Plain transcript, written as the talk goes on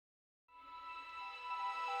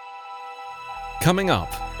Coming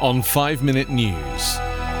up on 5 Minute News.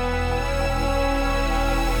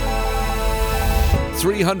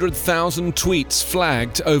 300,000 tweets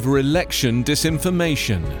flagged over election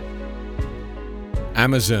disinformation.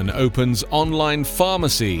 Amazon opens online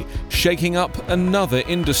pharmacy, shaking up another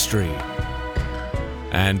industry.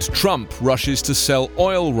 And Trump rushes to sell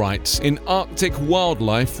oil rights in Arctic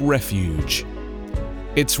wildlife refuge.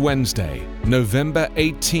 It's Wednesday, November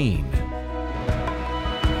 18.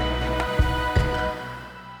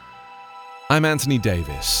 I'm Anthony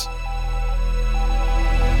Davis.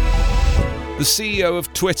 The CEO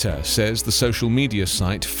of Twitter says the social media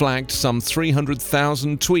site flagged some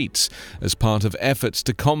 300,000 tweets as part of efforts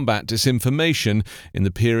to combat disinformation in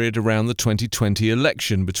the period around the 2020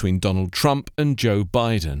 election between Donald Trump and Joe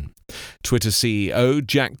Biden. Twitter CEO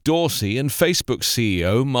Jack Dorsey and Facebook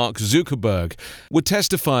CEO Mark Zuckerberg were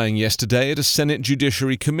testifying yesterday at a Senate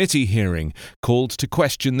Judiciary Committee hearing called to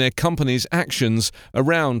question their company's actions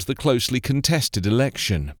around the closely contested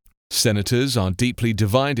election. Senators are deeply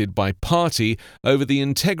divided by party over the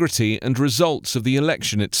integrity and results of the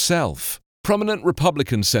election itself. Prominent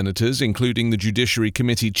Republican senators, including the Judiciary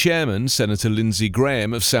Committee chairman, Senator Lindsey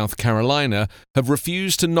Graham of South Carolina, have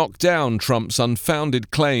refused to knock down Trump's unfounded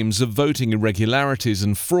claims of voting irregularities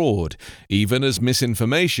and fraud, even as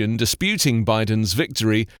misinformation disputing Biden's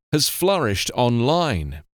victory has flourished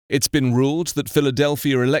online. It's been ruled that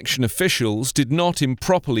Philadelphia election officials did not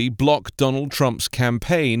improperly block Donald Trump's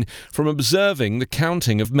campaign from observing the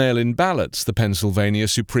counting of mail-in ballots, the Pennsylvania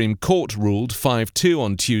Supreme Court ruled 5-2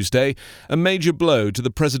 on Tuesday, a major blow to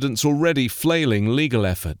the president's already flailing legal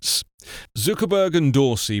efforts. Zuckerberg and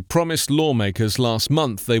Dorsey promised lawmakers last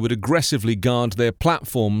month they would aggressively guard their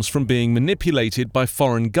platforms from being manipulated by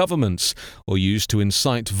foreign governments or used to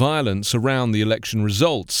incite violence around the election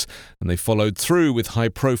results, and they followed through with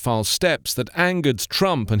high-profile steps that angered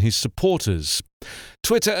Trump and his supporters.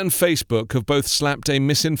 Twitter and Facebook have both slapped a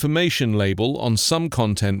misinformation label on some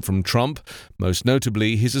content from Trump, most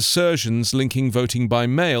notably his assertions linking voting by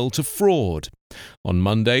mail to fraud. On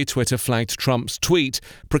Monday, Twitter flagged Trump's tweet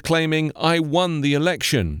proclaiming, "I won the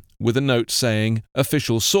election," with a note saying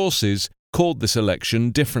official sources called this election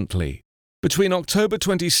differently. Between October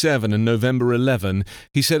 27 and November 11,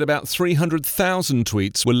 he said about 300,000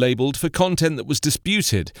 tweets were labelled for content that was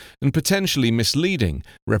disputed and potentially misleading,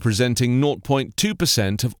 representing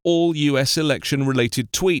 0.2% of all US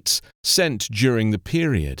election-related tweets sent during the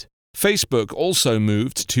period. Facebook also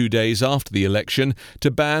moved 2 days after the election to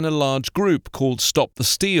ban a large group called Stop the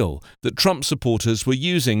Steal that Trump supporters were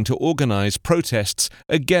using to organize protests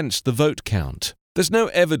against the vote count. There's no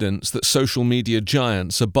evidence that social media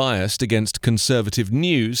giants are biased against conservative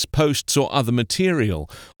news, posts or other material,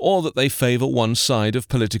 or that they favor one side of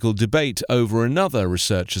political debate over another,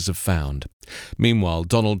 researchers have found. Meanwhile,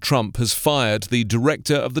 Donald Trump has fired the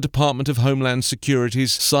director of the Department of Homeland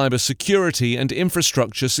Security's Cybersecurity and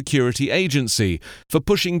Infrastructure Security Agency for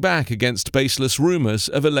pushing back against baseless rumors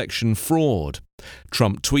of election fraud.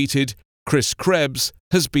 Trump tweeted, "Chris Krebs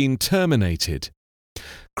has been terminated."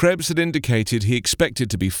 Krebs had indicated he expected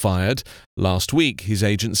to be fired. Last week, his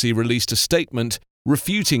agency released a statement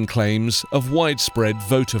refuting claims of widespread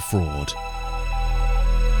voter fraud.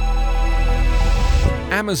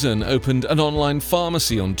 Amazon opened an online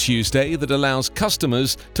pharmacy on Tuesday that allows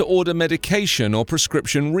customers to order medication or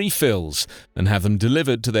prescription refills and have them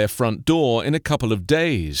delivered to their front door in a couple of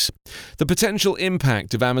days. The potential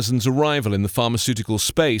impact of Amazon's arrival in the pharmaceutical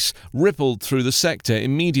space rippled through the sector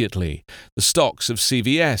immediately. The stocks of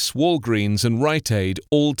CVS, Walgreens and Rite Aid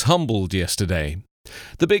all tumbled yesterday.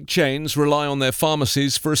 The big chains rely on their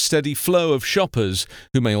pharmacies for a steady flow of shoppers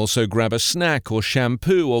who may also grab a snack or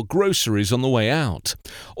shampoo or groceries on the way out.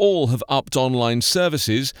 All have upped online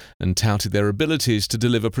services and touted their abilities to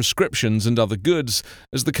deliver prescriptions and other goods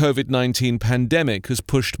as the COVID-19 pandemic has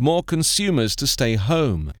pushed more consumers to stay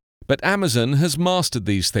home. But Amazon has mastered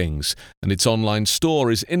these things, and its online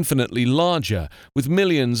store is infinitely larger, with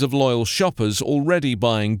millions of loyal shoppers already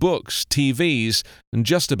buying books, TVs, and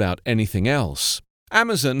just about anything else.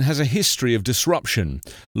 Amazon has a history of disruption.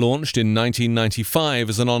 Launched in 1995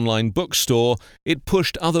 as an online bookstore, it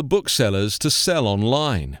pushed other booksellers to sell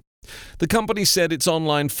online. The company said its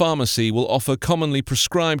online pharmacy will offer commonly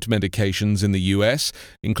prescribed medications in the US,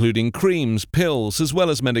 including creams, pills, as well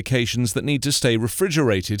as medications that need to stay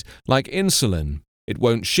refrigerated, like insulin. It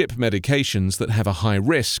won't ship medications that have a high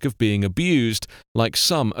risk of being abused, like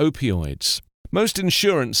some opioids. Most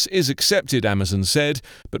insurance is accepted, Amazon said,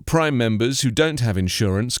 but Prime members who don't have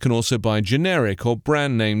insurance can also buy generic or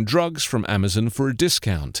brand-name drugs from Amazon for a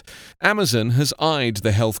discount. Amazon has eyed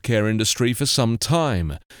the healthcare industry for some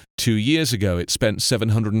time. 2 years ago, it spent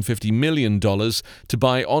 $750 million to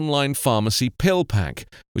buy online pharmacy PillPack,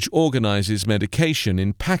 which organizes medication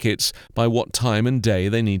in packets by what time and day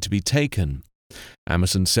they need to be taken.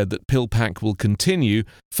 Amazon said that PillPack will continue,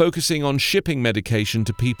 focusing on shipping medication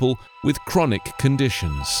to people with chronic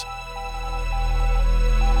conditions.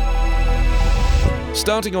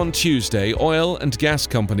 Starting on Tuesday, oil and gas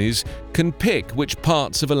companies can pick which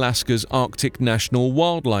parts of Alaska's Arctic National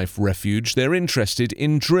Wildlife Refuge they're interested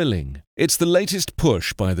in drilling. It's the latest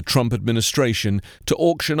push by the Trump administration to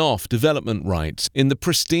auction off development rights in the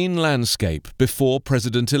pristine landscape before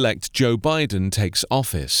President-elect Joe Biden takes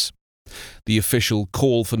office. The official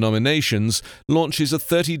call for nominations launches a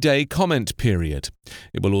 30-day comment period.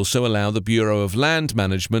 It will also allow the Bureau of Land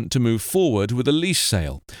Management to move forward with a lease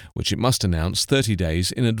sale, which it must announce 30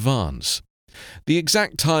 days in advance. The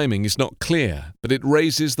exact timing is not clear, but it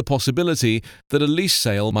raises the possibility that a lease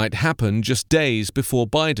sale might happen just days before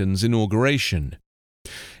Biden's inauguration.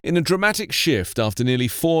 In a dramatic shift after nearly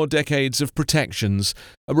 4 decades of protections,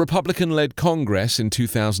 a Republican-led Congress in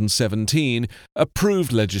 2017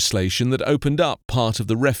 approved legislation that opened up part of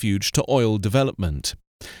the refuge to oil development.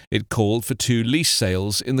 It called for 2 lease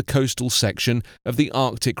sales in the coastal section of the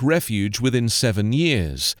Arctic Refuge within 7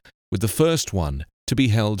 years, with the first one to be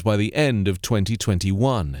held by the end of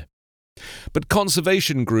 2021. But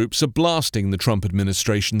conservation groups are blasting the Trump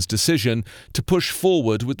administration's decision to push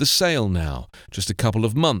forward with the sale now, just a couple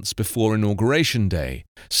of months before Inauguration Day,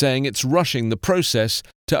 saying it's rushing the process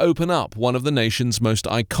to open up one of the nation's most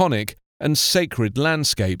iconic and sacred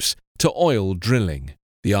landscapes to oil drilling.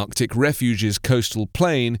 The Arctic Refuge's coastal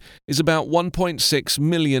plain is about 1.6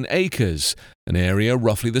 million acres, an area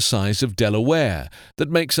roughly the size of Delaware,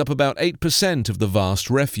 that makes up about 8% of the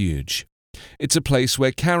vast refuge. It's a place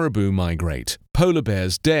where caribou migrate, polar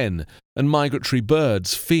bears den, and migratory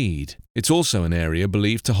birds feed. It's also an area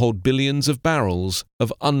believed to hold billions of barrels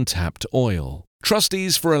of untapped oil.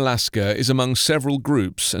 Trustees for Alaska is among several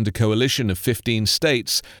groups and a coalition of 15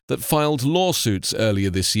 states that filed lawsuits earlier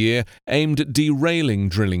this year aimed at derailing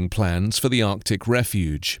drilling plans for the Arctic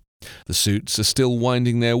Refuge. The suits are still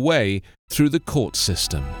winding their way through the court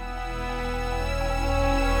system.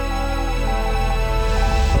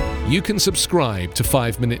 You can subscribe to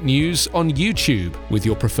 5-Minute News on YouTube with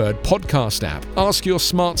your preferred podcast app. Ask your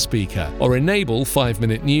smart speaker or enable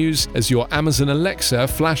 5-Minute News as your Amazon Alexa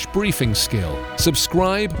flash briefing skill.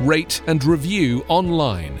 Subscribe, rate, and review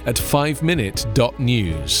online at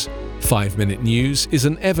 5minute.news. 5-Minute News is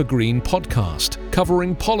an evergreen podcast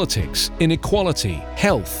covering politics, inequality,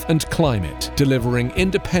 health, and climate, delivering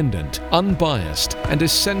independent, unbiased, and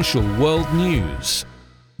essential world news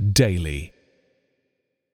daily.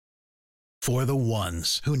 For the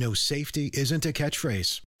ones who know safety isn't a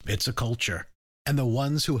catchphrase, it's a culture. And the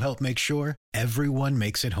ones who help make sure everyone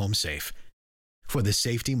makes it home safe. For the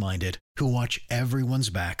safety-minded who watch everyone's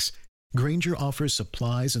backs, Grainger offers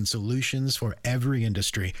supplies and solutions for every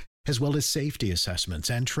industry, as well as safety assessments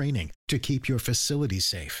and training to keep your facilities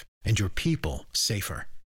safe and your people safer.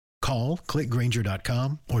 Call, click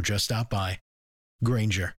Grainger.com, or just stop by.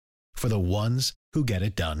 Grainger, for the ones who get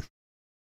it done.